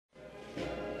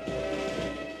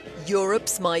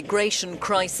Europe's migration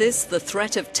crisis, the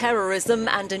threat of terrorism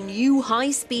and a new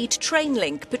high-speed train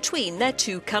link between their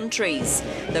two countries.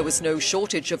 There was no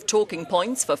shortage of talking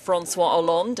points for Francois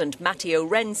Hollande and Matteo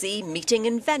Renzi meeting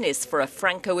in Venice for a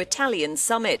Franco-Italian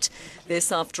summit.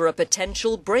 This after a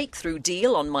potential breakthrough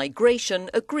deal on migration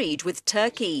agreed with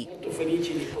Turkey.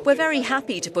 We're very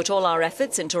happy to put all our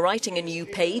efforts into writing a new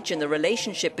page in the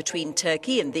relationship between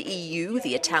Turkey and the EU,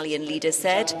 the Italian leader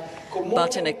said.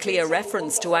 But in a clear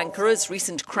reference to Ankara's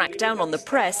recent crackdown on the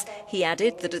press, he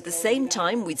added that at the same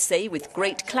time we'd say with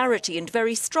great clarity and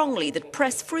very strongly that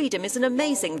press freedom is an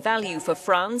amazing value for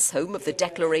France, home of the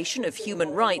Declaration of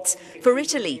Human Rights, for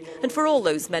Italy and for all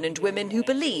those men and women who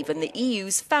believe in the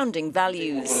EU's founding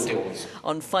values.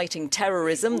 On fighting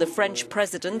terrorism, the French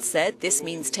president said this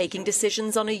means taking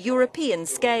decisions on a European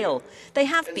scale. They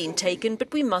have been taken,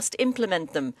 but we must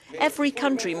implement them. Every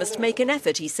country must make an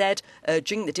effort, he said,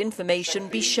 urging that information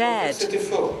be shared.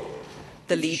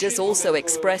 The leaders also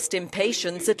expressed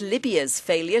impatience at Libya's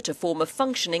failure to form a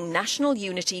functioning national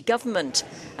unity government.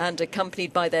 And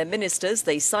accompanied by their ministers,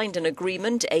 they signed an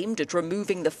agreement aimed at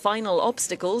removing the final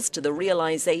obstacles to the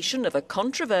realization of a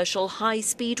controversial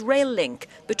high-speed rail link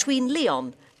between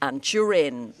Lyon and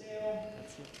Turin.